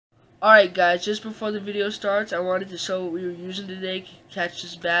Alright guys, just before the video starts, I wanted to show what we were using today to catch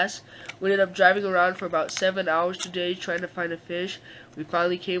this bass. We ended up driving around for about 7 hours today trying to find a fish. We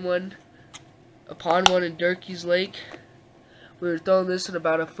finally came upon one in Dierkes Lake. We were throwing this in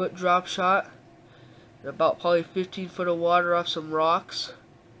about a foot drop shot. About probably 15 foot of water off some rocks.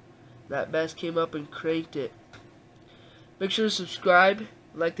 That bass came up and cranked it. Make sure to subscribe.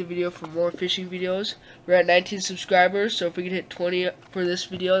 Like the video for more fishing videos. We're at 19 subscribers, so if we can hit 20 for this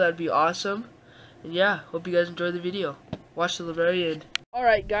video, that'd be awesome. And yeah, hope you guys enjoy the video. Watch till the very end.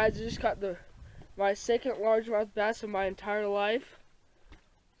 Alright guys, I just caught my second largemouth bass of my entire life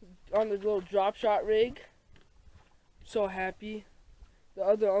on the little drop shot rig. I'm so happy. The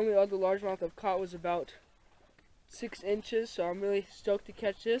only other largemouth I've caught was about 6 inches, so I'm really stoked to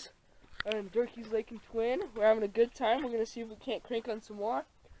catch this. And Dierkes Lake and Twin, we're having a good time. We're going to see if we can't crank on some more.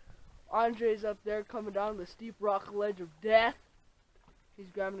 Andre's up there coming down the steep rock ledge of death.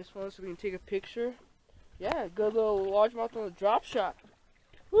 He's grabbing his phone so we can take a picture. Yeah, good little largemouth on the drop shot.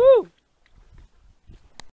 Woo!